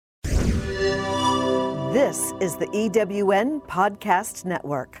This is the EWN Podcast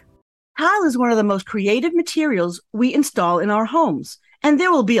Network. Tile is one of the most creative materials we install in our homes, and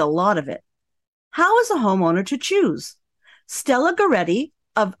there will be a lot of it. How is a homeowner to choose? Stella Goretti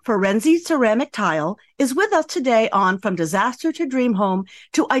of Ferenzi Ceramic Tile is with us today on From Disaster to Dream Home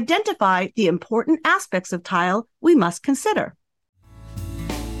to identify the important aspects of tile we must consider.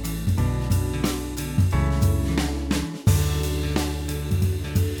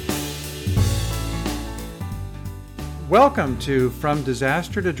 Welcome to From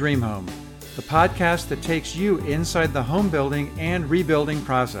Disaster to Dream Home, the podcast that takes you inside the home building and rebuilding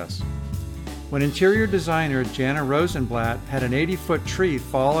process. When interior designer Jana Rosenblatt had an 80-foot tree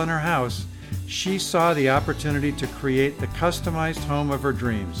fall on her house, she saw the opportunity to create the customized home of her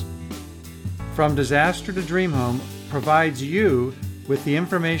dreams. From Disaster to Dream Home provides you with the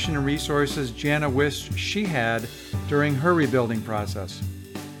information and resources Jana wished she had during her rebuilding process.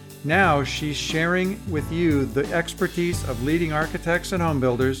 Now she's sharing with you the expertise of leading architects and home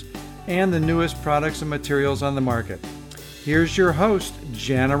builders and the newest products and materials on the market. Here's your host,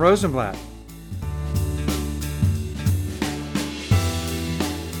 Jana Rosenblatt.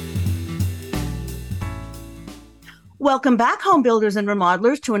 Welcome back, home builders and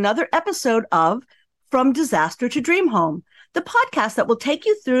remodelers, to another episode of From Disaster to Dream Home, the podcast that will take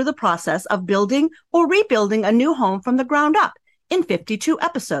you through the process of building or rebuilding a new home from the ground up in 52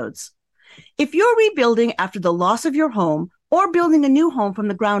 episodes. If you're rebuilding after the loss of your home or building a new home from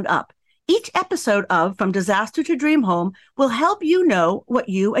the ground up, each episode of From Disaster to Dream Home will help you know what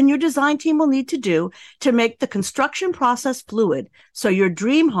you and your design team will need to do to make the construction process fluid so your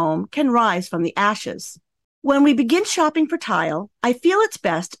dream home can rise from the ashes. When we begin shopping for tile, I feel it's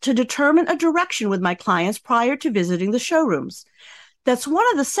best to determine a direction with my clients prior to visiting the showrooms. That's one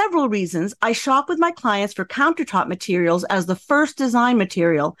of the several reasons I shop with my clients for countertop materials as the first design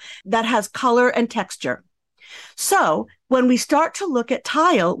material that has color and texture. So when we start to look at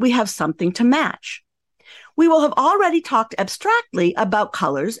tile, we have something to match. We will have already talked abstractly about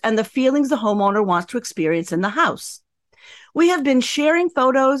colors and the feelings the homeowner wants to experience in the house. We have been sharing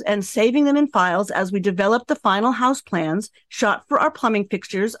photos and saving them in files as we develop the final house plans shot for our plumbing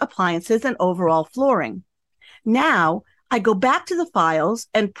fixtures, appliances, and overall flooring. Now, I go back to the files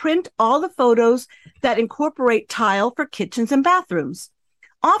and print all the photos that incorporate tile for kitchens and bathrooms.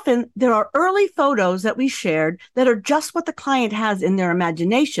 Often, there are early photos that we shared that are just what the client has in their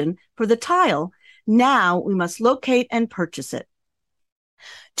imagination for the tile. Now, we must locate and purchase it.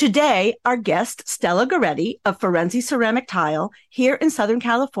 Today, our guest, Stella Goretti of Ferenzi Ceramic Tile here in Southern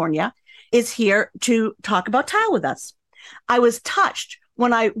California, is here to talk about tile with us. I was touched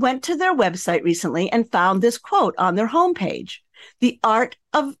when I went to their website recently and found this quote on their homepage: "The art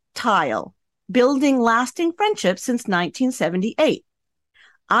of tile, building lasting friendships since 1978.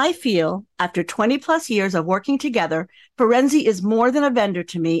 I feel after 20 plus years of working together, Ferenzi is more than a vendor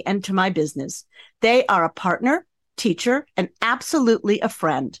to me and to my business. They are a partner, teacher, and absolutely a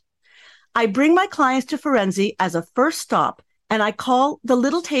friend. I bring my clients to Ferenzi as a first stop, and I call the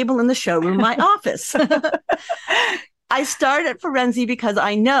little table in the showroom my office. I start at Ferenzi because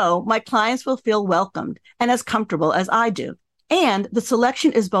I know my clients will feel welcomed and as comfortable as I do. And the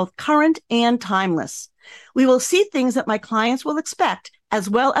selection is both current and timeless. We will see things that my clients will expect, as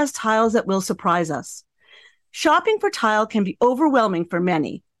well as tiles that will surprise us. Shopping for tile can be overwhelming for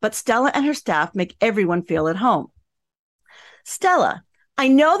many, but Stella and her staff make everyone feel at home." Stella, I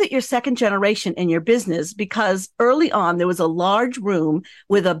know that you're second generation in your business because early on there was a large room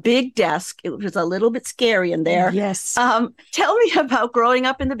with a big desk. It was a little bit scary in there. Yes. Tell me about growing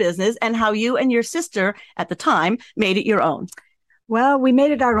up in the business and how you and your sister at the time made it your own. Well, we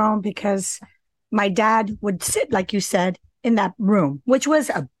made it our own because my dad would sit, like you said, in that room, which was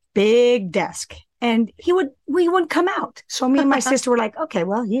a big desk. And we wouldn't come out. So me and my sister were like, okay,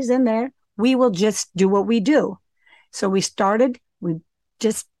 well, he's in there. We will just do what we do. So we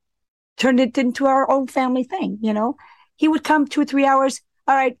just turned it into our own family thing, you know. He would come 2 or 3 hours.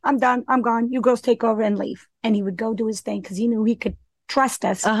 All right, I'm done. I'm gone. You girls take over and leave. And he would go do his thing because he knew he could trust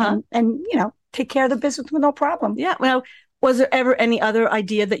us and, you know, take care of the business with no problem. Yeah. Well, was there ever any other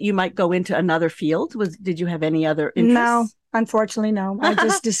idea that you might go into another field? Did you have any other interests? No, unfortunately, no. I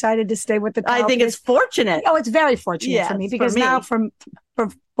just decided to stay with the tile. I think it's fortunate. Oh, it's very fortunate for me because now for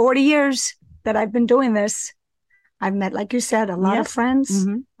 40 years that I've been doing this, I've met, like you said, a lot of friends,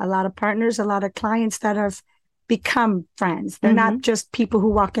 a lot of partners, a lot of clients that have become friends. They're not just people who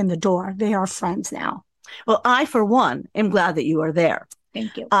walk in the door. They are friends now. Well, I, for one, am glad that you are there.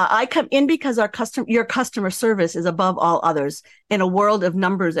 Thank you. I come in because your customer service is above all others in a world of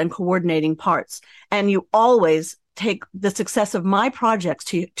numbers and coordinating parts. And you always take the success of my projects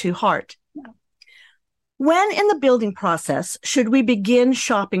to heart. When in the building process should we begin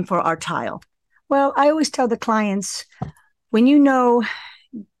shopping for our tile? Well, I always tell the clients, when your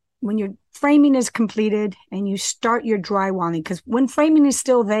framing is completed and you start your drywalling, because when framing is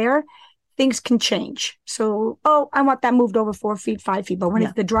still there, things can change. So, I want that moved over 4 feet, 5 feet. But when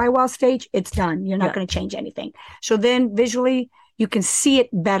it's the drywall stage, it's done. You're not going to change anything. So then visually, you can see it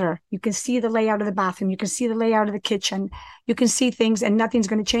better. You can see the layout of the bathroom. You can see the layout of the kitchen. You can see things and nothing's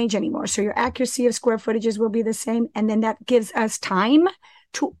going to change anymore. So your accuracy of square footages will be the same. And then that gives us time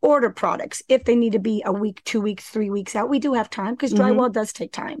to order products if they need to be a week, 2 weeks, 3 weeks out. We do have time because drywall does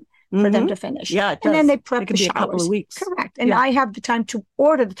take time for them to finish. Yeah, it does. And then they prep the be showers. A couple of weeks. Correct. And I have the time to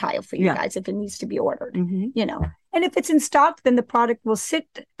order the tile for you guys if it needs to be ordered, you know. And if it's in stock, then the product will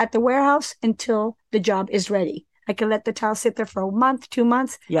sit at the warehouse until the job is ready. I can let the tile sit there for a month, 2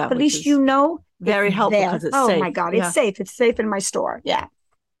 months. Yeah. But at least you know very helpful because it's safe. Oh my God, it's safe. It's safe in my store. Yeah.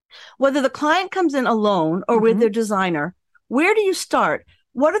 Whether the client comes in alone or with their designer, where do you start?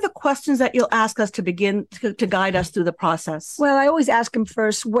 What are the questions that you'll ask us to begin to guide us through the process? Well, I always ask them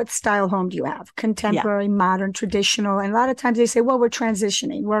first, what style home do you have? Contemporary, modern, traditional. And a lot of times they say, well, we're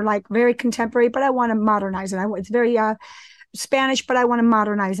transitioning. We're like very contemporary, but I want to modernize it. It's very Spanish, but I want to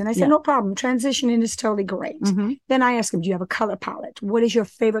modernize it. And I said, no problem. Transitioning is totally great. Then I ask them, do you have a color palette? What is your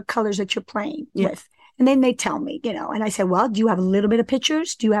favorite colors that you're playing with? And then they tell me, you know, and I said, well, do you have a little bit of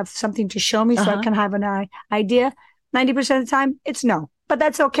pictures? Do you have something to show me so I can have an idea? 90% of the time, it's no. But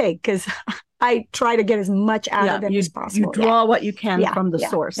that's okay because I try to get as much out of them as possible. You draw what you can from the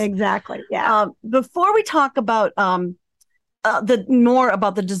source. Exactly. Yeah. Before we talk about more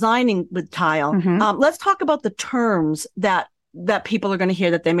about the designing with tile, let's talk about the terms that people are going to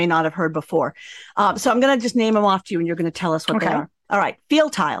hear that they may not have heard before. So I'm going to just name them off to you, and you're going to tell us what they are. All right.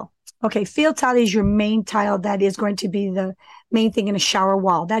 Field tile. Okay. Field tile is your main tile that is going to be the main thing in a shower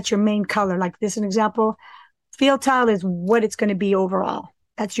wall. That's your main color. Like this, an example. Field tile is what it's going to be overall.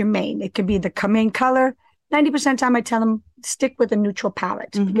 That's your main. It could be the main color. 90% of the time I tell them stick with a neutral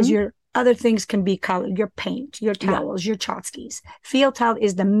palette because your other things can be color, your paint, your towels, your tchotchkes. Field tile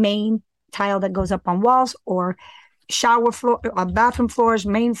is the main tile that goes up on walls or shower floor, bathroom floors,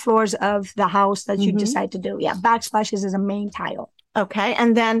 main floors of the house that you decide to do. Yeah, backsplashes is a main tile. Okay,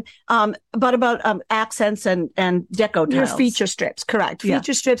 and then, but about accents and deco tiles. Your feature strips, correct.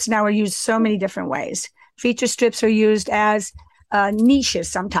 Feature strips now are used so many different ways. Feature strips are used as niches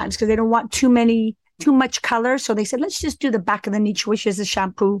sometimes because they don't want too much color. So they said, let's just do the back of the niche, which is a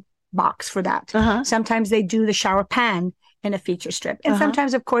shampoo box for that. Sometimes they do the shower pan in a feature strip. And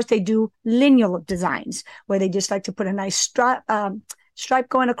sometimes, of course, they do lineal designs where they just like to put a nice stripe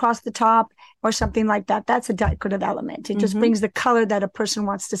going across the top or something like that. That's a decorative element. It just brings the color that a person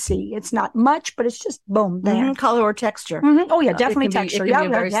wants to see. It's not much, but it's just boom, there. Color or texture. Oh, yeah, definitely texture. It can be a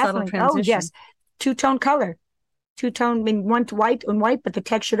very subtle transition. Oh, yes. Two-tone color. Two-tone, I mean, one white and white, but the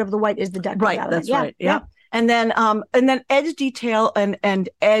texture of the white is the decorative element. That's right. Yeah. And then edge detail and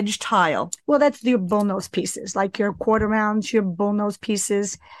edge tile. Well, that's your bullnose pieces, like your quarter rounds, your bullnose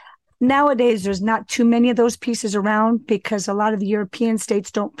pieces. Nowadays, there's not too many of those pieces around because a lot of the European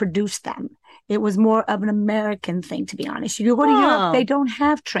states don't produce them. It was more of an American thing, to be honest. If you go to Europe, they don't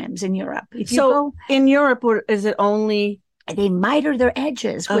have trims in Europe. In Europe, is it only... They miter their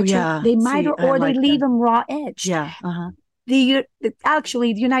edges. They miter or they leave them raw edge. Yeah.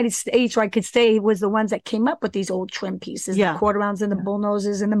 Actually, the United States, or I could say, was the ones that came up with these old trim pieces, the quarter rounds and the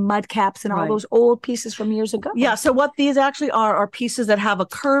bullnoses and the mud caps and all those old pieces from years ago. Yeah. So what these actually are pieces that have a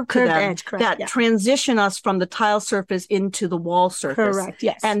curved edge, that transition us from the tile surface into the wall surface. Correct.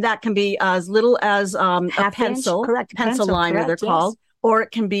 Yes. And that can be as little as a pencil, pencil liner, they're called. Or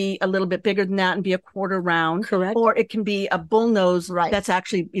it can be a little bit bigger than that and be a quarter round. Correct. Or it can be a bullnose that's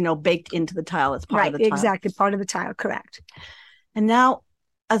actually, baked into the tile as part of the tile. Exactly. Part of the tile. Correct. And now,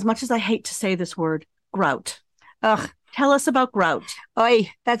 as much as I hate to say this word, grout. Ugh. Tell us about grout.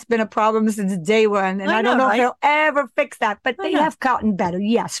 That's been a problem since day one. And I don't know if they'll ever fix that, but they have gotten better.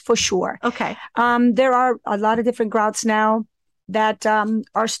 Yes, for sure. Okay. There are a lot of different grouts now that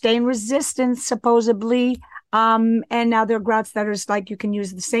are stain resistant, supposedly. And now there are grouts that are like you can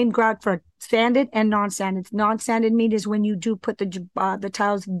use the same grout for sanded and non-sanded. Non-sanded meat is when you do put the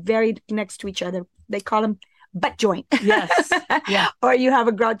tiles very next to each other. They call them butt joint. Yes. Yeah. Or you have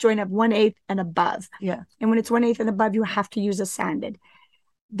a grout joint of 1/8 and above. Yeah. And when it's 1/8 and above, you have to use a sanded.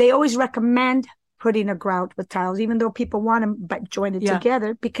 They always recommend putting a grout with tiles, even though people want them butt jointed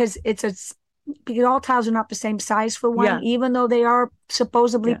together because because all tiles are not the same size for one, even though they are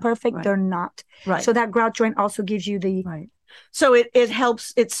supposedly perfect, they're not. Right. So that grout joint also gives you the So it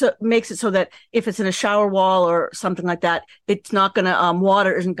helps. Makes it so that if it's in a shower wall or something like that, it's not going to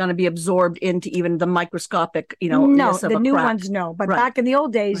water isn't going to be absorbed into even the microscopic, No, of the a new crack. ones, no. But Right. back in the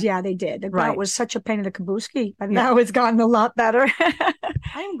old days, Right. yeah, they did. The grout was such a pain in the kabuski, but Yeah. now it's gotten a lot better.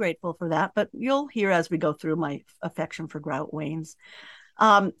 I am grateful for that, but you'll hear as we go through my affection for grout wanes.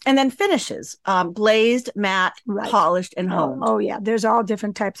 And then finishes, glazed, matte, Right. polished, and honed. Oh, yeah. There's all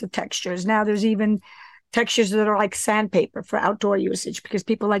different types of textures. Now there's even textures that are like sandpaper for outdoor usage because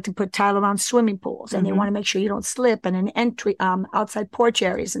people like to put tile around swimming pools and they Mhm. want to make sure you don't slip and in entry outside porch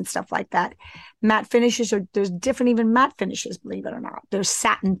areas and stuff like that. Matte finishes there's different even matte finishes, believe it or not. There's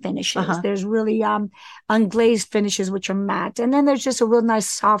satin finishes. Uh-huh. There's really unglazed finishes which are matte. And then there's just a real nice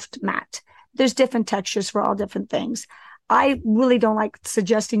soft matte. There's different textures for all different things. I really don't like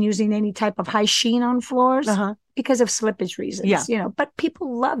suggesting using any type of high sheen on floors Uh-huh. because of slippage reasons, Yeah. but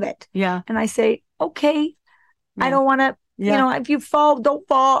people love it. Yeah. And I say, okay, Yeah. I don't want to, Yeah. if you fall, don't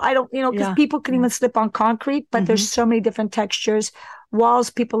fall. I don't, because Yeah. people can even slip on concrete, but there's so many different textures. Walls,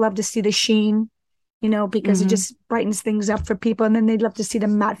 people love to see the sheen, because it Mhm. just brightens things up for people. And then they'd love to see the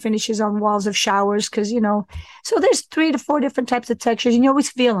matte finishes on walls of showers because, so there's 3 to 4 different types of textures and you always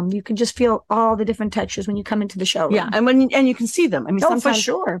feel them. You can just feel all the different textures when you come into the showroom. Yeah. And you can see them. I mean, Oh, for sometimes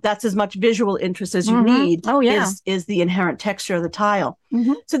sure. that's as much visual interest as you Mhm. need. Oh, yeah. Is the inherent texture of the tile.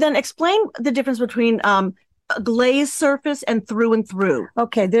 Mhm. So then explain the difference between a glazed surface and through and through.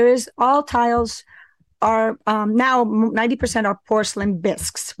 Okay, all tiles are now 90% are porcelain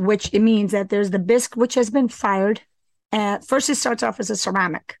bisques, which it means that there's the bisque which has been fired. First, it starts off as a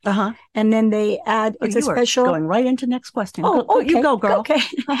ceramic, Uh-huh. and then they add it's a You are special. going right into next question. Oh, Go, okay. you go, girl. Okay.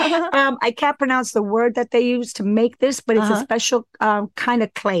 I can't pronounce the word that they use to make this, but it's a Uh-huh. special kind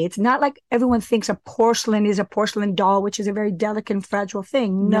of clay. It's not like everyone thinks a porcelain is a porcelain doll, which is a very delicate and fragile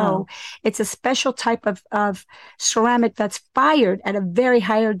thing. No, it's a special type of ceramic that's fired at a very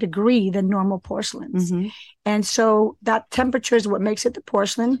higher degree than normal porcelains. Mhm. And so that temperature is what makes it the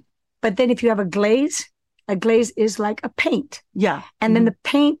porcelain. But then if you have a glaze is like a paint. Yeah. And then the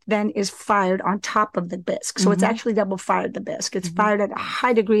paint then is fired on top of the bisque. So it's Mhm. actually double fired, the bisque. It's Mhm. fired at a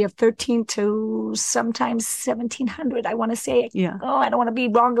high degree of 13 to sometimes 1700, I want to say. Yeah. Oh, I don't want to be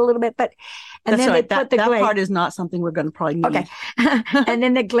wrong a little bit, but and That's then right. they put the that glaze. part is not something we're going to probably need. Okay. And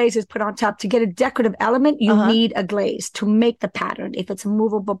then the glaze is put on top. To get a decorative element, you Uh-huh. need a glaze to make the pattern. If it's a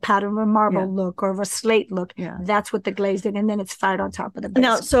movable pattern of a marble Yeah. look or of a slate look, Yeah. that's what the glaze did. And then it's fired on top of the bisque.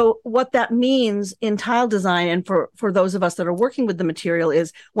 Now, so what that means in tile design, and for those of us that are working with the material,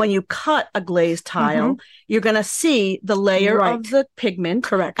 is when you cut a glazed tile, you're going to see the layer Right. of the pigment,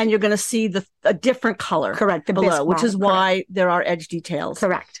 Correct. and you're going to see a different color Correct. The below, bisque which is model. why there are edge details.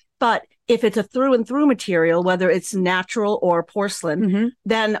 Correct. But if it's a through and through material, whether it's natural or porcelain, Mhm.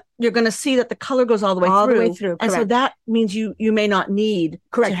 then you're going to see that the color goes all the way All through. the way through, And so correct. that means you may not need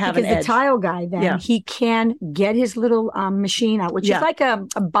Correct, to have because an the edge. tile guy then Yeah. he can get his little machine out, which Yeah. is like a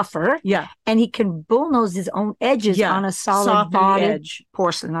buffer, Yeah. and he can bullnose his own edges Yeah. on a solid Soften the bodied edge.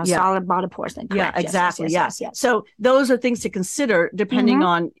 porcelain, a Yeah. solid bodied porcelain. Yeah, Correct. Yes, exactly. Yes, yeah. yes, yes. So those are things to consider depending Mhm.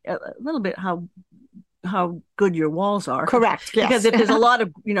 on a little bit how good your walls are. Correct. Yes. Because if there's a lot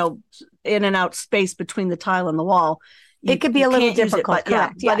of, in and out space between the tile and the wall, It could be a you little can't use it, difficult, but, yeah,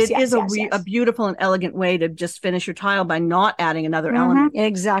 correct. but Yes, it is yes, yes. a beautiful and elegant way to just finish your tile by not adding another Mhm, element.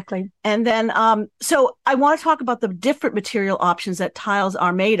 exactly. And then, so I want to talk about the different material options that tiles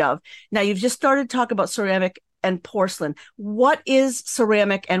are made of. Now, you've just started to talk about ceramic and porcelain. What is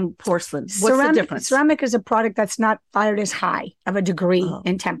ceramic and porcelain? What's the difference? Ceramic is a product that's not fired as high of a degree Oh.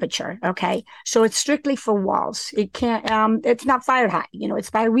 in temperature. Okay. So it's strictly for walls. It can't, it's not fired high.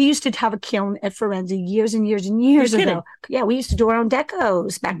 It's fired. We used to have a kiln at Forenza years and years and years You're ago. Yeah. We used to do our own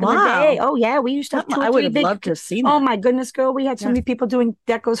decos back in the Wow. day. Oh yeah. We used to have two I or would three have big. loved to have seen that. Oh my goodness, girl. We had so Yeah. many people doing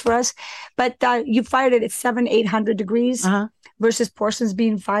decos for us, but you fired it at 700-800 degrees Uh-huh. versus porcelain's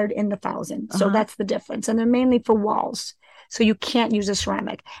being fired in the 1,000. So Uh-huh. that's the difference. And they're mainly for walls. So you can't use a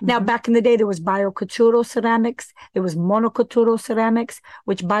ceramic. Now, Mhm. back in the day, there was biocouture ceramics. There was monocouture ceramics,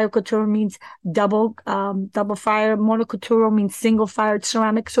 which biocouture means double fire. Monocouture means single fired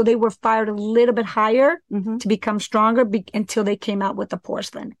ceramic. So they were fired a little bit higher Mhm. to become stronger until they came out with the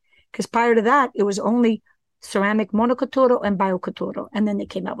porcelain. Because prior to that, it was only ceramic, monocouture, and biocouture. And then they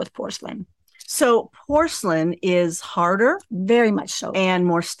came out with porcelain. So porcelain is harder Very much so. and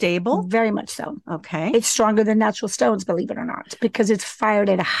more stable. Very much so. Okay. It's stronger than natural stones, believe it or not, because it's fired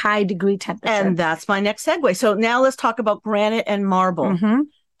at a high degree temperature. And that's my next segue. So now let's talk about granite and marble.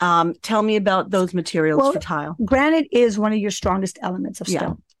 Mhm. Tell me about those materials Well, for tile. Granite is one of your strongest elements of Yeah.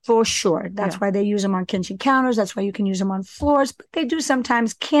 stone. For sure. That's why they use them on kitchen counters. That's why you can use them on floors. But they do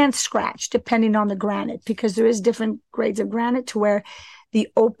sometimes can scratch depending on the granite, because there is different grades of granite to where the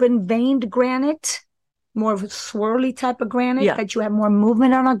open veined granite, more of a swirly type of granite that you have more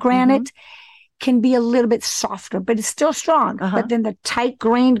movement on a granite, can be a little bit softer, but it's still strong. But then the tight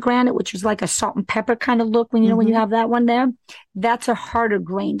grained granite, which is like a salt and pepper kind of look when when you have that one there, that's a harder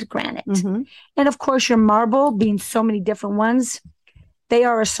grained granite. And of course, your marble, being so many different ones, they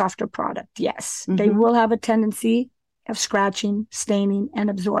are a softer product. Yes, they will have a tendency of scratching, staining, and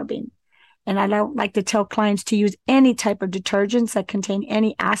absorbing. And I don't like to tell clients to use any type of detergents that contain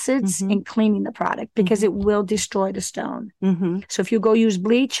any acids in cleaning the product, because it will destroy the stone. So if you go use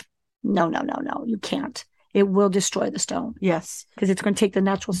bleach, no, you can't. It will destroy the stone. Yes. Because it's going to take the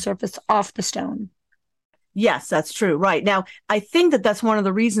natural surface off the stone. Yes, that's true. Right. Now, I think that that's one of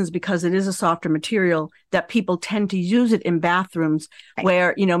the reasons, because it is a softer material, that people tend to use it in bathrooms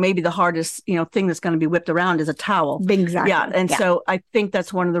where, maybe the hardest, thing that's going to be whipped around is a towel. Exactly. Yeah. And so I think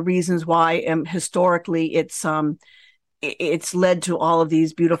that's one of the reasons why historically it's led to all of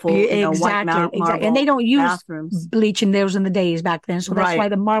these beautiful, white marble And they don't use bathrooms. bleach in those in the days back then. So that's why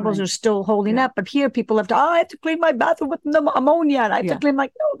the marbles are still holding up. But here people have to, I have to clean my bathroom with the ammonia. And I have to clean, no,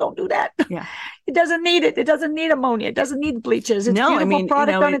 don't do that. Yeah. It doesn't need it. It doesn't need ammonia. It doesn't need bleaches. It's a beautiful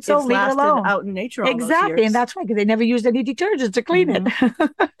product on its own. Leave it alone. Out in nature all exactly. those years. And that's why, because they never used any detergents to clean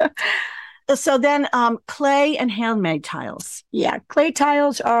it. So then clay and handmade tiles. Yeah. Clay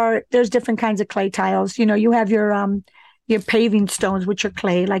tiles there's different kinds of clay tiles. You have your paving stones, which are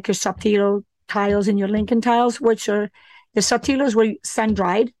clay, like your Saltillo tiles and your Lincoln tiles, which are the Saltillos were sun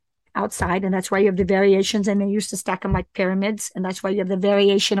dried outside. And that's why you have the variations. And they used to stack them like pyramids. And that's why you have the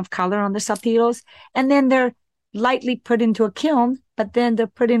variation of color on the Saltillos. And then they're lightly put into a kiln, but then they're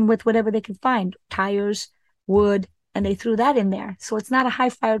put in with whatever they can find, tires, wood, and they threw that in there. So it's not a high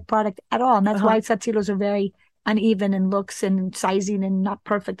fired product at all. And that's why Saltillos are very uneven in looks and sizing and not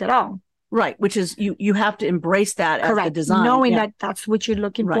perfect at all. Right, which is you have to embrace that as the design. Knowing that that's what you're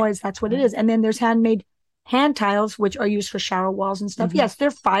looking for, that's what it is. And then there's handmade hand tiles, which are used for shower walls and stuff. Yes, they're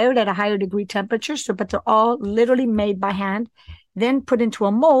fired at a higher degree temperature, but they're all literally made by hand, then put into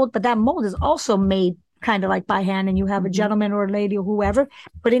a mold. But that mold is also made kind of like by hand. And you have a gentleman or a lady or whoever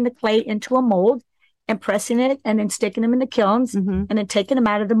putting the clay into a mold and pressing it and then sticking them in the kilns and then taking them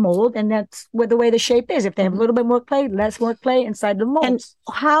out of the mold. And that's where the way the shape is. If they have a little bit more clay, less more clay inside the mold. And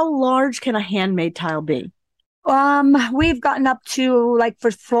how large can a handmade tile be? We've gotten up to, like,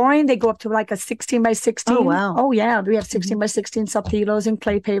 for flooring, they go up to like a 16 by 16. Oh, wow. Oh, yeah. We have 16 by 16 Saltillos and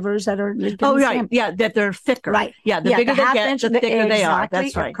clay pavers that are. Right. Yeah. That they're thicker. Right. Yeah. The bigger they get, the thicker they are.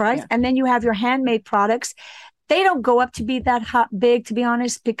 That's right. Correct. Yeah. And then you have your handmade products. They don't go up to be that big, to be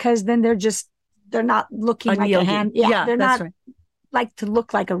honest, because then they're not looking like a hand. Yeah. They're not like to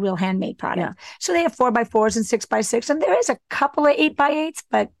look like a real handmade product. Yeah. So they have 4x4s and 6x6. And there is a couple of 8x8s,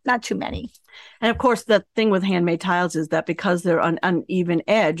 but not too many. And of course, the thing with handmade tiles is that because they're an uneven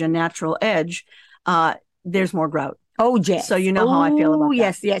edge, a natural edge, there's more grout. Oh, yes. So you know how I feel about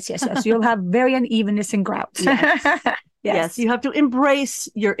that. Yes. You'll have very unevenness and grout. Yes. You have to embrace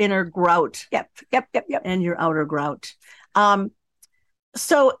your inner grout. Yep. And your outer grout.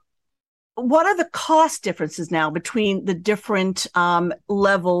 So what are the cost differences now between the different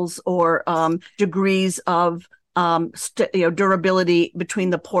levels or degrees of durability between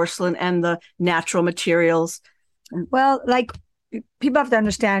the porcelain and the natural materials? Well, like, people have to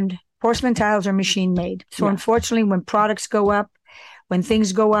understand, porcelain tiles are machine made. So unfortunately, when products go up, when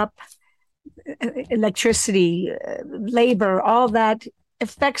things go up, electricity, labor, all that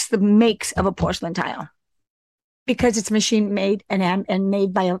affects the makes of a porcelain tile, because it's machine made and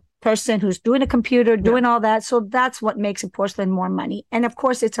made by a person who's doing a computer, doing all that. So that's what makes a porcelain more money. And of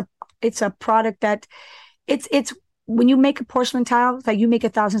course, it's a product that it's when you make a porcelain tile, like you make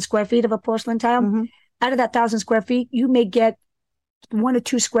 1,000 square feet of a porcelain tile, out of that 1,000 square feet, you may get 1 or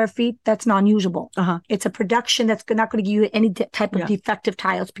 2 square feet that's non-usable. It's a production that's not going to give you any type of defective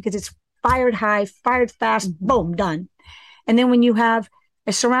tiles, because it's fired high, fired fast, boom, done. And then when you have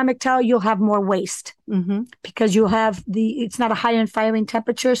a ceramic tile, you'll have more waste because you'll have it's not a high end firing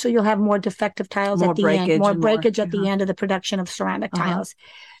temperature. So you'll have more defective tiles at the end, more breakage at the end of the production of ceramic tiles.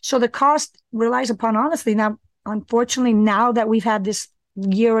 So the cost relies upon, honestly, now, unfortunately, now that we've had this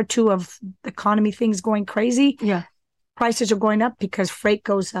year or two of economy things going crazy, prices are going up because freight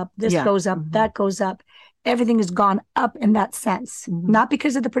goes up, this goes up, that goes up. Everything has gone up in that sense, not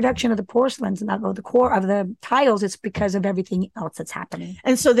because of the production of the porcelains, not of the core of the tiles. It's because of everything else that's happening.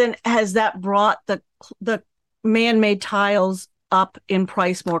 And so then has that brought the man-made tiles up in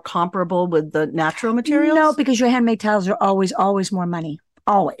price more comparable with the natural materials? No, because your handmade tiles are always more money.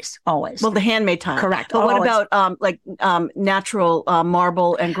 Always, always. Well, the handmade tile. Correct. But what Always. about natural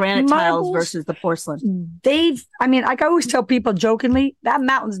marble and granite tiles Marbles, versus the porcelain? I always tell people jokingly, that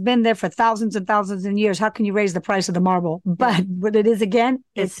mountain's been there for thousands and thousands of years. How can you raise the price of the marble? But what it is again,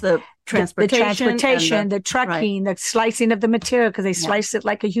 It's the transportation, the trucking, the slicing of the material, because they slice it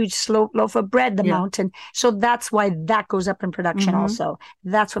like a huge loaf of bread, the mountain. So that's why that goes up in production also.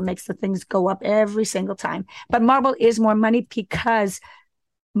 That's what makes the things go up every single time. But marble is more money because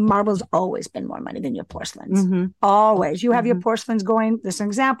marble's always been more money than your porcelains. Always. You have your porcelains going, this is an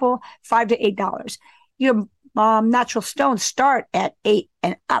example, $5 to $8. Your natural stones start at $8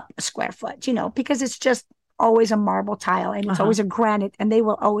 and up a square foot, because it's just always a marble tile and it's always a granite, and they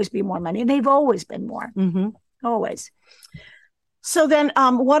will always be more money. And they've always been more. Always. So then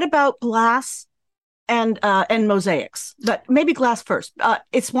what about glass and mosaics? But maybe glass first.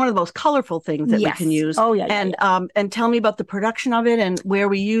 It's one of the most colorful things that we can use. Oh, yeah. And tell me about the production of it and where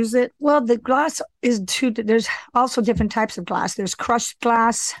we use it. Well, the glass is there's also different types of glass. There's crushed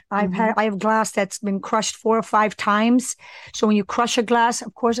glass. I have glass that's been crushed 4 or 5 times. So when you crush a glass,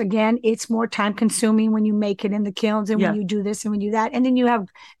 of course, again, it's more time consuming when you make it in the kilns and when you do this and when you do that. And then you have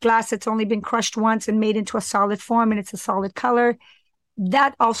glass that's only been crushed once and made into a solid form, and it's a solid color.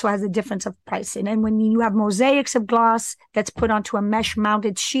 That also has a difference of pricing. And when you have mosaics of glass that's put onto a mesh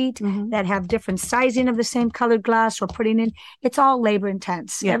mounted sheet that have different sizing of the same colored glass or putting in, it's all labor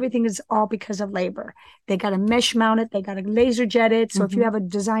intense. Everything is all because of labor. They got to mesh mount it. They got to laser jet it. So if you have a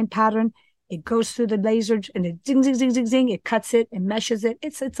design pattern, it goes through the laser and it zing, zing, zing, zing, zing. It cuts it and meshes it.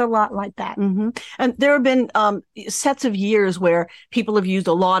 It's a lot like that. And there have been sets of years where people have used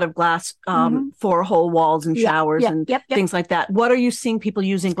a lot of glass for whole walls and showers and things like that. What are you seeing people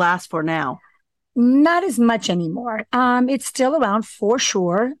using glass for now? Not as much anymore. It's still around for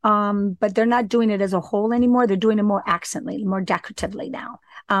sure. But they're not doing it as a whole anymore. They're doing it more accently, more decoratively now.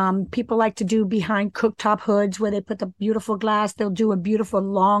 People like to do behind cooktop hoods where they put the beautiful glass. They'll do a beautiful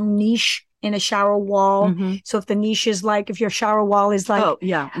long niche in a shower wall. So if the niche is if your shower wall is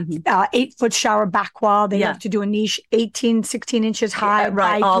 8-foot shower back wall, they have to do a niche 18, 16 inches high,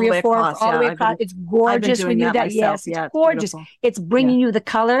 all 3 the way or 4, across, all the way across. It's gorgeous when you do that. Myself. Yes, it's gorgeous. Beautiful. It's bringing you the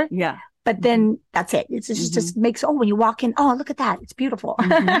color. Yeah. But then that's it. It just makes, when you walk in, look at that. It's beautiful.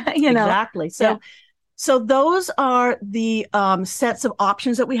 Exactly. So those are the sets of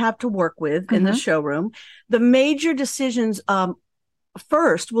options that we have to work with in the showroom. The major decisions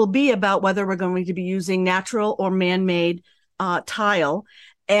first will be about whether we're going to be using natural or man-made tile.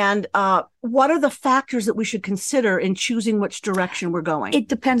 And what are the factors that we should consider in choosing which direction we're going? It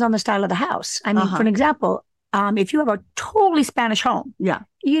depends on the style of the house. I mean, for an example, if you have a totally Spanish home,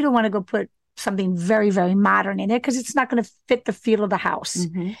 you don't want to go put something very, very modern in it because it's not going to fit the feel of the house.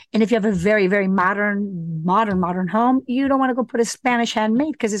 And if you have a very, very modern home, you don't want to go put a Spanish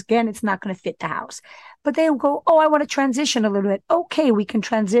handmade because again, it's not going to fit the house. But they'll go, I want to transition a little bit. Okay, we can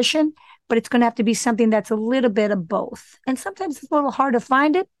transition, but it's going to have to be something that's a little bit of both. And sometimes it's a little hard to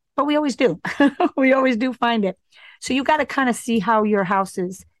find it, but we always do. We always do find it. So you got to kind of see how your house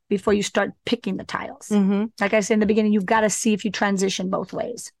is before you start picking the tiles. Like I said in the beginning, you've got to see if you transition both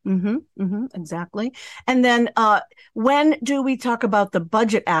ways. Exactly. And then when do we talk about the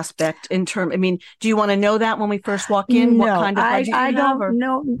budget aspect do you want to know that when we first walk in? No, what kind of budget I don't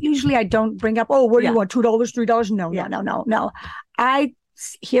know. Usually I don't bring up, what do you want? $2, $3? No. I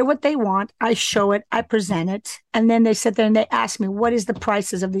hear what they want. I show it. I present it. And then they sit there and they ask me, what is the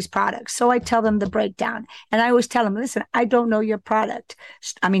prices of these products? So I tell them the breakdown. And I always tell them, listen, I don't know your product.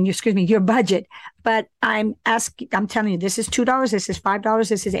 Your budget. But I'm telling you, this is $2, this is $5,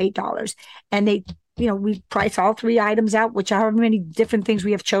 this is $8. And they, we price all 3 items out, which however many different things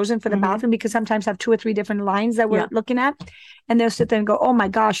we have chosen for the bathroom, because sometimes I have 2 or 3 different lines that we're looking at. And they'll sit there and go, oh my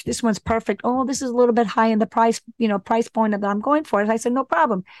gosh, this one's perfect. Oh, this is a little bit high in the price point that I'm going for. And I said, no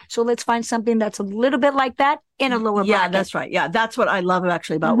problem. So let's find something that's a little bit like that in a lower bracket. Yeah, that's right. Yeah, that's what I love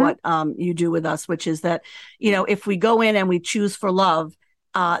actually about what you do with us, which is that, if we go in and we choose for love,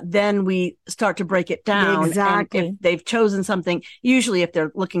 then we start to break it down. Exactly. And if they've chosen something, usually if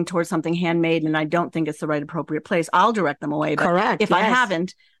they're looking towards something handmade and I don't think it's the right appropriate place, I'll direct them away. But correct. If I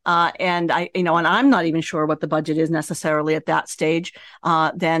haven't, and I'm not even sure what the budget is necessarily at that stage,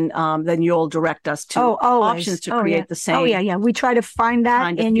 then you'll direct us to options to create the same. Oh yeah. We try to find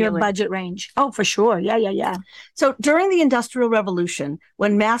that in your budget range. Oh, for sure. Yeah. So during the Industrial Revolution,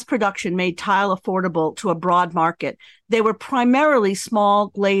 when mass production made tile affordable to a broad market, they were primarily small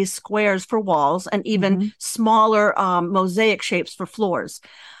glazed squares for walls and even smaller mosaic shapes for floors.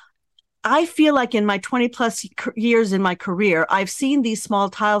 I feel like in my 20 plus years in my career, I've seen these small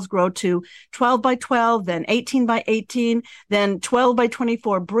tiles grow to 12 by 12, then 18 by 18, then 12 by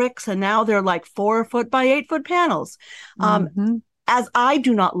 24 bricks. And now they're like 4-foot by 8-foot panels. As I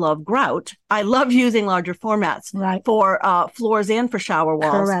do not love grout, I love using larger formats for floors and for shower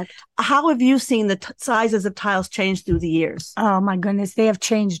walls. Correct. How have you seen the sizes of tiles change through the years? Oh my goodness, they have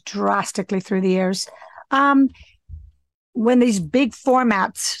changed drastically through the years. When these big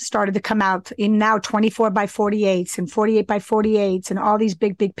formats started to come out in now 24 by 48s and 48 by 48s and all these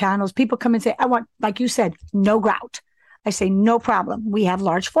big panels, people come and say, I want, like you said, no grout. I say, no problem. We have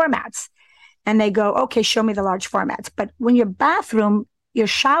large formats. And they go, okay, show me the large formats. But when your bathroom, your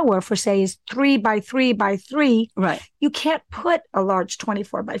shower for say is 3 by 3 by 3, right? You can't put a large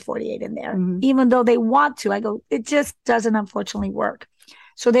 24 by 48 in there, even though they want to. I go, it just doesn't unfortunately work.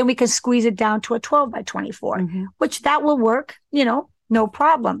 So then we can squeeze it down to a 12 by 24, which that will work, no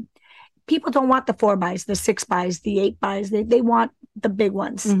problem. People don't want the 4 bys, the 6 bys, the 8 bys. They want the big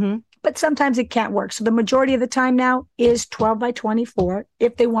ones. But sometimes it can't work. So the majority of the time now is 12 by 24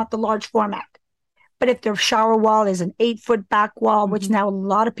 if they want the large format. But if their shower wall is an 8-foot back wall, which now a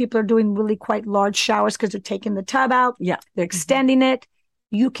lot of people are doing really quite large showers because they're taking the tub out, they're extending it,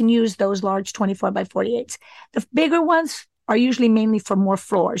 you can use those large 24 by 48s. The bigger ones are usually mainly for more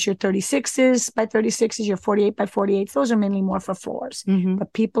floors. Your 36s by 36s, your 48 by 48s, those are mainly more for floors.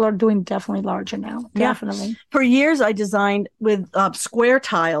 But people are doing definitely larger now. Definitely. Yeah. For years, I designed with square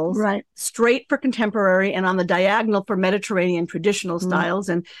tiles, straight for contemporary and on the diagonal for Mediterranean traditional styles,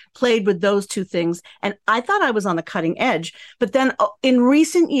 and played with those two things. And I thought I was on the cutting edge. But then in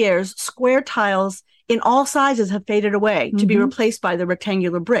recent years, square tiles in all sizes have faded away to be replaced by the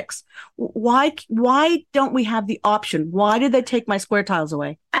rectangular bricks. Why don't we have the option? Why did they take my square tiles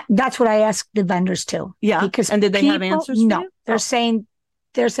away? That's what I asked the vendors too. Yeah. And did they have answers for No. you?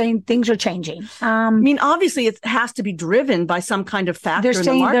 They're saying things are changing. I mean, obviously it has to be driven by some kind of factor in the marketplace.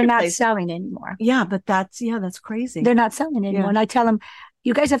 They're saying they're not selling anymore. Yeah, but that's crazy. They're not selling anymore. And I tell them,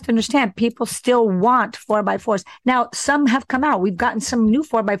 you guys have to understand, people still want 4x4s. Now, some have come out. We've gotten some new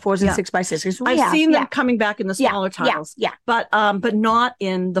 4x4s and 6x6s. I've seen them coming back in the smaller tiles. But not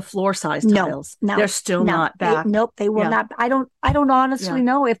in the floor size tiles. No, they're still not back. They will not. I don't honestly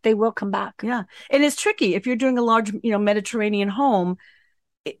know if they will come back. Yeah. And it's tricky. If you're doing a large, Mediterranean home,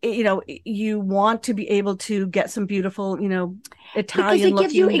 you want to be able to get some beautiful, Italian looking it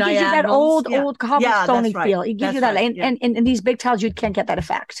gives you that old cobblestone feel. It gives you that, right. and these big tiles, you can't get that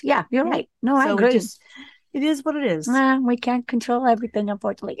effect. Yeah, you're right. No, I agree. It is what it is. We can't control everything,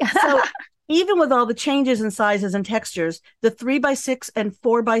 unfortunately. So even with all the changes in sizes and textures, the 3x6 and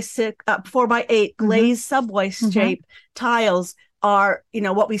 4x8 glazed subway shape tiles are,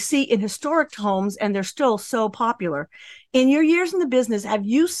 what we see in historic homes, and they're still so popular. In your years in the business, have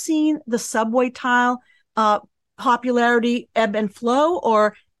you seen the subway tile popularity ebb and flow,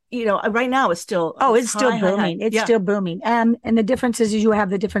 or right now it's still it's still booming. It's still booming. And the difference is you have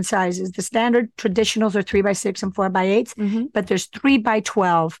the different sizes. The standard traditionals are 3x6 and 4x8s, but there's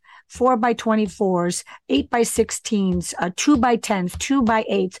 3x12, 4x24s, 8x16s, 2x10s,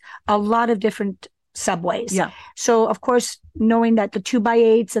 2x8s, a lot of different subways. Yeah. So of course, knowing that the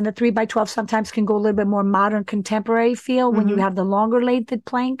 2x8s and the 3x12 sometimes can go a little bit more modern, contemporary feel. When you have the longer lathed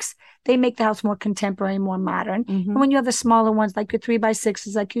planks, they make the house more contemporary, more modern. And when you have the smaller ones, like your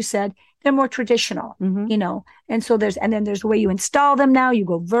 3x6s, like you said, they're more traditional, And so there's the way you install them now. You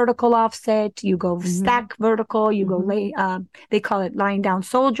go vertical offset, you go stack vertical, you go lay, they call it lying down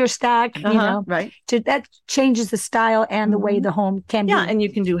soldier stack, right. That changes the style and the way the home can be. Yeah, and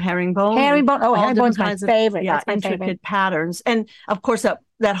you can do herringbone. Herringbone's my favorite. Yeah, intricate patterns. And of course,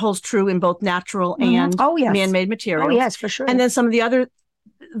 that holds true in both natural and man-made materials. Oh, yes, for sure. And then some of the other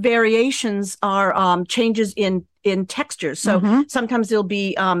variations are changes in textures. So sometimes there'll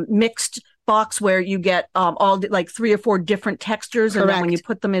be mixed box where you get all like 3 or 4 different textures. Correct. And then when you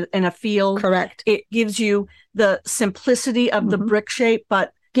put them in a field, correct, it gives you the simplicity of the brick shape,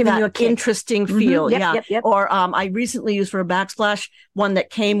 but giving you an interesting feel. Yep. Or I recently used for a backsplash one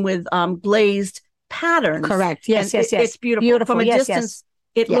that came with glazed patterns. Correct. Yes. It's beautiful. From a distance,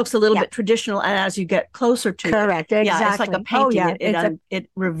 it looks a little bit traditional, and as you get closer to correct, it, exactly. it's like a painting. It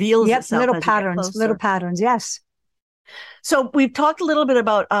reveals itself. Little patterns. Yes. So we've talked a little bit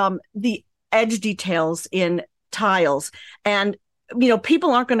about the edge details in tiles, and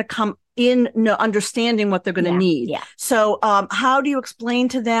people aren't going to come in understanding what they're going to need. Yeah. So how do you explain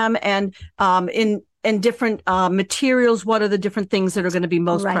to them, and in different materials, what are the different things that are going to be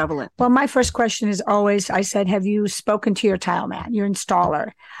most prevalent? Well, my first question is always, I said, have you spoken to your tile man, your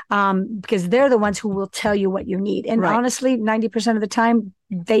installer? Because they're the ones who will tell you what you need. And honestly, 90% of the time,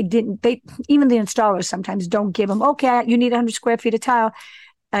 even the installers sometimes don't give them, okay, you need 100 square feet of tile.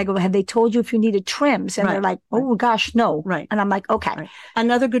 I go, have they told you if you needed trims? And they're like, oh gosh, no. Right. And I'm like, okay. Right.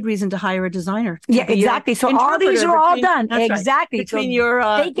 Another good reason to hire a designer. Yeah, exactly. So all these are all done. Exactly. Right. Between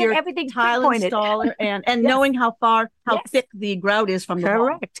so they get your everything tile pinpointed. installer and knowing how thick the grout is from the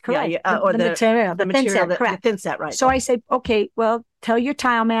wall. Correct. Yeah, or the material, the thin set, right. So I say, okay, well, tell your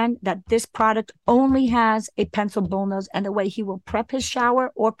tile man that this product only has a pencil bullnose, and the way he will prep his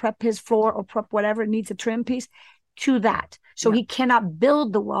shower or prep his floor or prep whatever needs a trim piece to that. So he cannot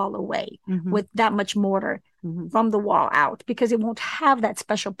build the wall away with that much mortar from the wall out, because it won't have that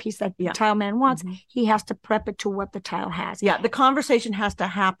special piece that the tile man wants. He has to prep it to what the tile has. Yeah, the conversation has to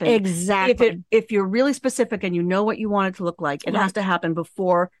happen. Exactly. If you're really specific and you know what you want it to look like, it has to happen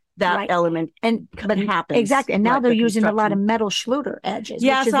before that element happens. Exactly. And now they're using a lot of metal Schluter edges.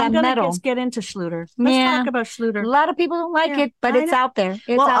 Yeah, so I'm going to get into Schluter. Let's talk about Schluter. A lot of people don't like it, but it's out there.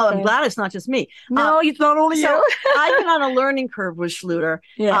 I'm glad it's not just me. No, it's not only you. I've been on a learning curve with Schluter.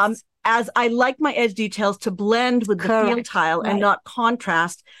 Yes. As I like my edge details to blend with the field tile and not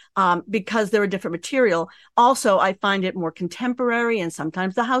contrast, because they're a different material. Also, I find it more contemporary, and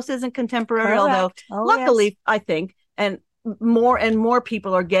sometimes the house isn't contemporary, although luckily, I think, and more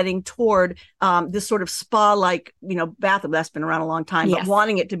people are getting toward this sort of spa-like, bathroom that's been around a long time, but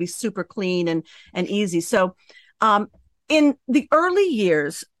wanting it to be super clean and easy. So in the early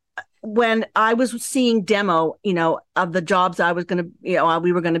years, when I was seeing demo, of the jobs I was going to,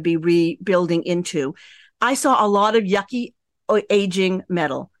 we were going to be rebuilding into, I saw a lot of yucky aging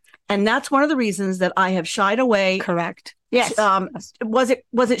metal. And that's one of the reasons that I have shied away. Correct. Yes. Was it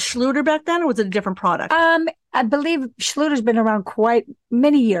Schluter back then, or was it a different product? I believe Schluter's been around quite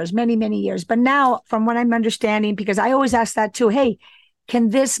many years, many years. But now, from what I'm understanding, because I always ask that too, hey, can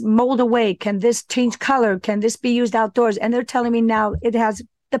this mold away? Can this change color? Can this be used outdoors? And they're telling me now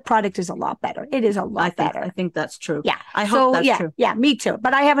the product is a lot better. It is a lot better. I think that's true. Yeah. I hope that's true. Yeah, me too.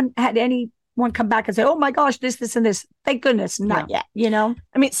 But I haven't had anyone come back and say, oh my gosh, this, and this. Thank goodness, not yet,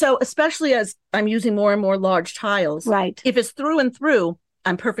 I mean, so especially as I'm using more and more large tiles. Right. If it's through and through,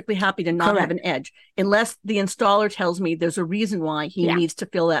 I'm perfectly happy to not have an edge, unless the installer tells me there's a reason why he needs to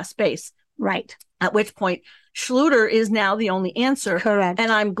fill that space. Right. At which point, Schluter is now the only answer. Correct.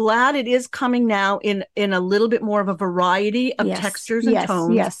 And I'm glad it is coming now in a little bit more of a variety of textures and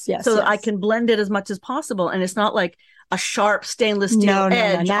tones. Yes. So that I can blend it as much as possible. And it's not like a sharp stainless steel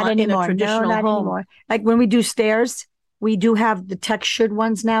edge not anymore. In a traditional not home. Anymore. Like when we do stairs, we do have the textured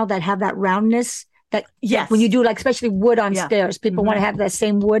ones now that have that roundness. That when you do, like, especially wood on stairs, people want to have that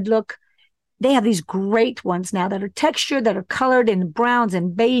same wood look. They have these great ones now that are textured, that are colored in browns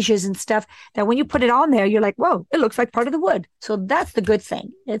and beiges and stuff, that when you put it on there, you're like, whoa, it looks like part of the wood. So that's the good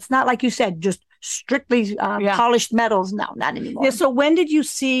thing. It's not like you said, just strictly polished metals. No, not anymore. Yeah. So when did you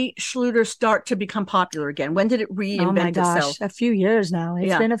see Schluter start to become popular again? When did it reinvent itself? A few years now.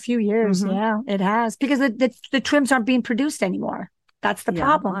 It's been a few years. Yeah, it has. Because the trims aren't being produced anymore. That's the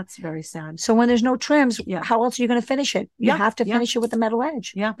problem. That's very sad. So when there's no trims, how else are you going to finish it? You have to finish it with a metal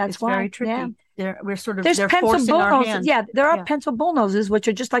edge. Yeah, that's why. Very tricky. Yeah. There's pencil forcing bull our noses. hand. Yeah, there are pencil bull noses, which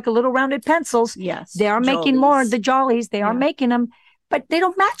are just like a little rounded pencils. Yes. They are making more, the jollies. They are making them, but they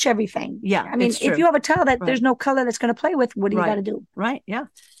don't match everything. Yeah. I mean, if you have a tile that there's no color that's going to play with, what do you got to do? Right. Yeah.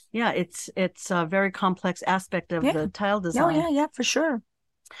 Yeah. It's a very complex aspect of the tile design. Oh, yeah, for sure.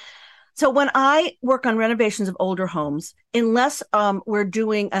 So when I work on renovations of older homes, unless we're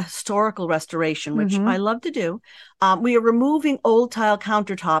doing a historical restoration, which I love to do, we are removing old tile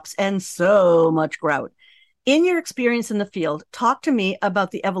countertops and so much grout. In your experience in the field, talk to me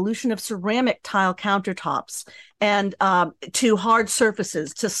about the evolution of ceramic tile countertops and to hard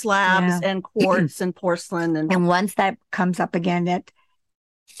surfaces, to slabs and quartz and porcelain. And once that comes up again, that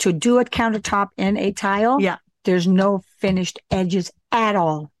to do a countertop in a tile, there's no finished edges at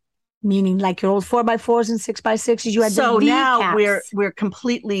all. Meaning like your old 4x4s and 6x6s, you had so the now we're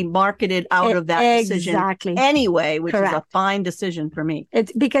completely marketed out of that decision anyway, which is a fine decision for me.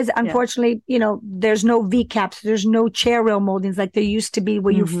 It's because unfortunately, there's no V caps, there's no chair rail moldings like there used to be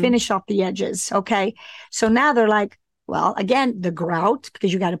where you finish off the edges. Okay, so now they're like, well, again, the grout,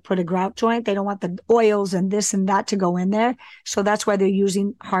 because you got to put a grout joint. They don't want the oils and this and that to go in there. So that's why they're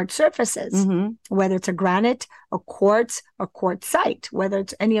using hard surfaces, whether it's a granite, a quartz, or quartzite, whether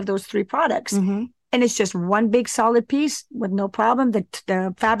it's any of those three products. And it's just one big solid piece with no problem.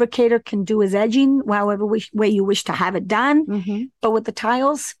 The fabricator can do his edging however way you wish to have it done. But with the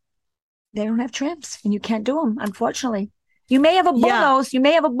tiles, they don't have trims and you can't do them, unfortunately. You may have a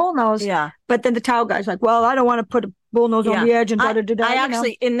bullnose, but then the tile guy's like, well, I don't want to put bullnose on the edge and I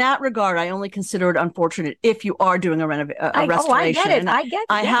actually, in that regard, I only consider it unfortunate if you are doing a restoration. I get it. I get it.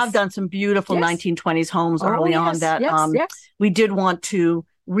 I have done some beautiful 1920s homes early on that we did want to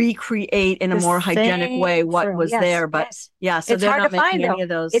recreate in a more hygienic way what was there. But so it's they're hard not to find making any of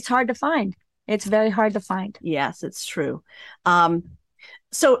those. It's hard to find. It's very hard to find. Yes, it's true.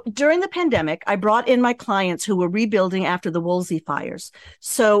 So during the pandemic, I brought in my clients who were rebuilding after the Woolsey fires.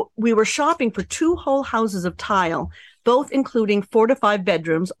 So we were shopping for 2 whole houses of tile, both including 4 to 5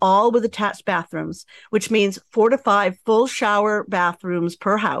 bedrooms, all with attached bathrooms, which means 4 to 5 full shower bathrooms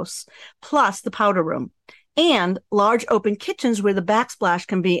per house, plus the powder room, and large open kitchens where the backsplash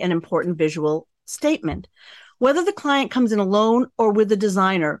can be an important visual statement. Whether the client comes in alone or with a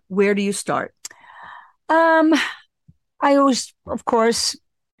designer, where do you start? I always, of course,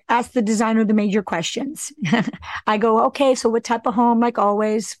 ask the designer the major questions. I go, okay, so what type of home? Like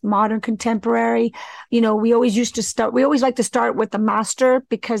always, modern, contemporary. We always like to start with the master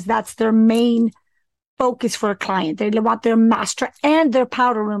because that's their main focus for a client. They want their master and their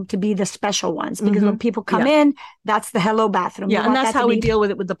powder room to be the special ones because when people come in, that's the hello bathroom. Yeah, and that's how we deal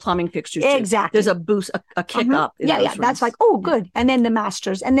with it with the plumbing fixtures. Exactly. There's a boost, a kick up. Yeah. That's like, oh, good. And then the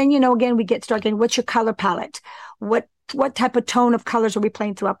masters. And then, again, we get started. What's your color palette? What type of tone of colors are we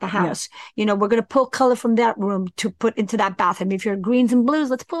playing throughout the house? We're going to pull color from that room to put into that bathroom. If you're greens and blues,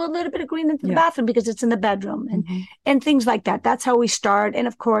 let's pull a little bit of green into the bathroom because it's in the bedroom and things like that. That's how we start. And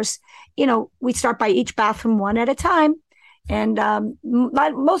of course, we start by each bathroom one at a time. And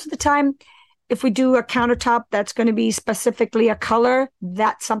most of the time, if we do a countertop that's going to be specifically a color,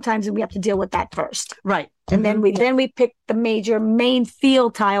 that sometimes we have to deal with that first. Right. And then we pick the main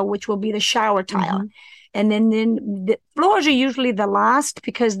field tile, which will be the shower tile. And then the floors are usually the last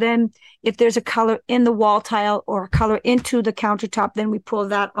because then if there's a color in the wall tile or a color into the countertop, then we pull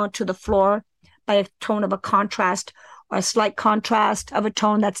that onto the floor by a tone of a contrast or a slight contrast of a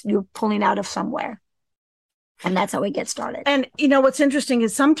tone that's you're pulling out of somewhere. And that's how we get started. And, what's interesting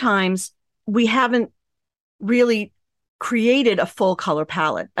is sometimes we haven't really created a full color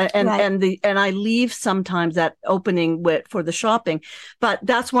palette and I leave sometimes that opening for the shopping, but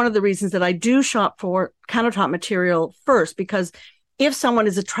that's one of the reasons that I do shop for countertop material first, because if someone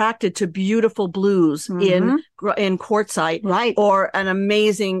is attracted to beautiful blues in quartzite, right, or an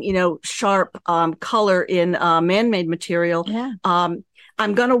amazing sharp color in man-made material, I'm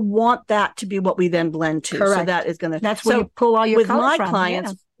going to want that to be what we then blend to. Correct. So that is going to that's where you pull all your color with my from.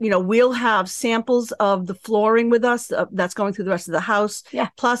 clients. We'll have samples of the flooring with us that's going through the rest of the house,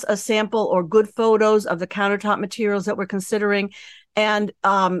 plus a sample or good photos of the countertop materials that we're considering. And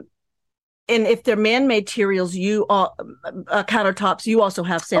if they're man-made materials, countertops, you also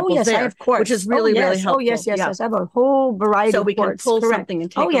have samples there, of course, which is really helpful. Oh, yes. I have a whole variety of we can pull something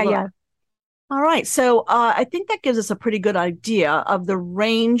and take a look. Yeah. All right. So I think that gives us a pretty good idea of the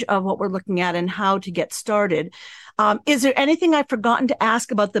range of what we're looking at and how to get started. Is there anything I've forgotten to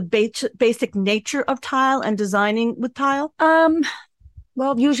ask about the basic nature of tile and designing with tile?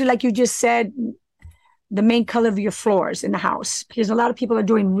 Well, usually, like you just said, the main color of your floors in the house, because a lot of people are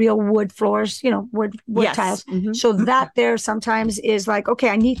doing real wood floors, wood tiles. So that there sometimes is like, okay,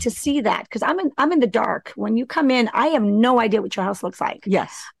 I need to see that because I'm in the dark. When you come in, I have no idea what your house looks like.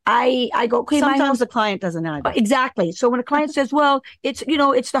 Yes. I go, okay, sometimes the client doesn't know. Exactly. So when a client says, well, it's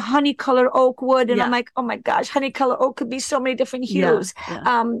the honey color oak wood. And I'm like, oh my gosh, honey color oak could be so many different hues.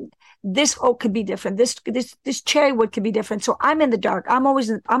 Yeah. This oak could be different. This cherry wood could be different. So I'm in the dark. I'm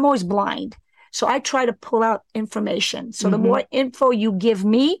always blind. So I try to pull out information. So the more info you give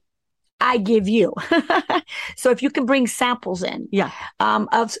me, I give you. So if you can bring samples in,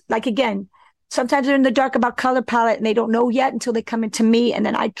 of like, again, sometimes they're in the dark about color palette and they don't know yet until they come into me. And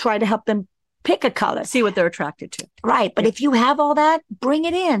then I try to help them pick a color. See what they're attracted to. Right. But if you have all that, bring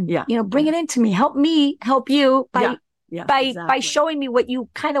it in. Yeah. Bring it in to me. Help me help you by showing me what you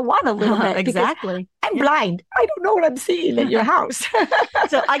kind of want a little bit. Exactly. I'm blind. I don't know what I'm seeing in your house.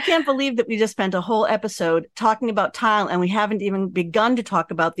 So I can't believe that we just spent a whole episode talking about tile and we haven't even begun to talk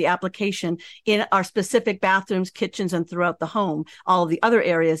about the application in our specific bathrooms, kitchens, and throughout the home, all of the other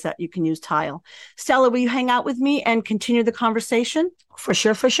areas that you can use tile. Stella, will you hang out with me and continue the conversation? For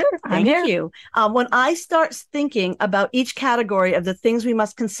sure. Thank you. When I start thinking about each category of the things we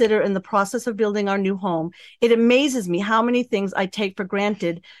must consider in the process of building our new home, it amazes me how many things I take for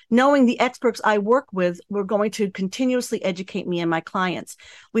granted, knowing the experts I work with were going to continuously educate me and my clients.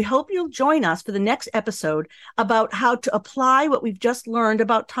 We hope you'll join us for the next episode about how to apply what we've just learned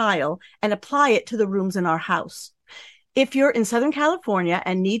about tile and apply it to the rooms in our house. If you're in Southern California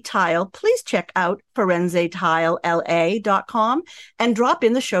and need tile, please check out FirenzeTileLA.com and drop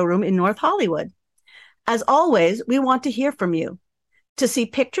in the showroom in North Hollywood. As always, we want to hear from you. To see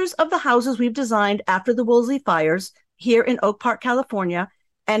pictures of the houses we've designed after the Woolsey fires here in Oak Park, California,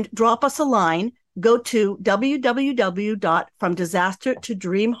 and drop us a line, go to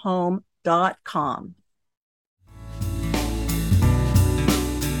www.fromdisastertodreamhome.com.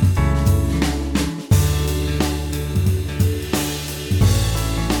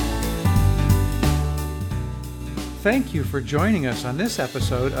 Thank you for joining us on this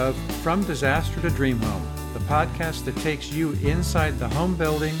episode of From Disaster to Dream Home, the podcast that takes you inside the home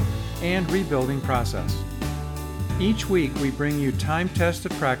building and rebuilding process. Each week, we bring you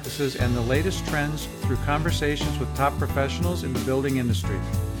time-tested practices and the latest trends through conversations with top professionals in the building industry.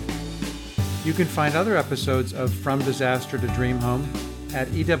 You can find other episodes of From Disaster to Dream Home at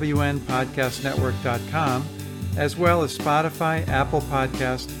ewnpodcastnetwork.com, as well as Spotify, Apple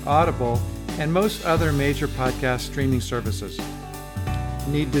Podcast, Audible, and most other major podcast streaming services.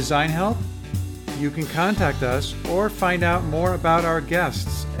 Need design help? You can contact us or find out more about our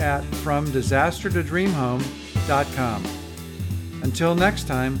guests at FromDisasterToDreamHome.com. Until next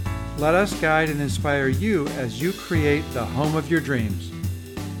time, let us guide and inspire you as you create the home of your dreams.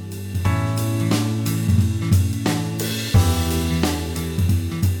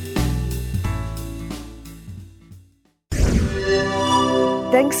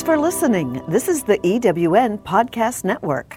 Thanks for listening. This is the EWN Podcast Network.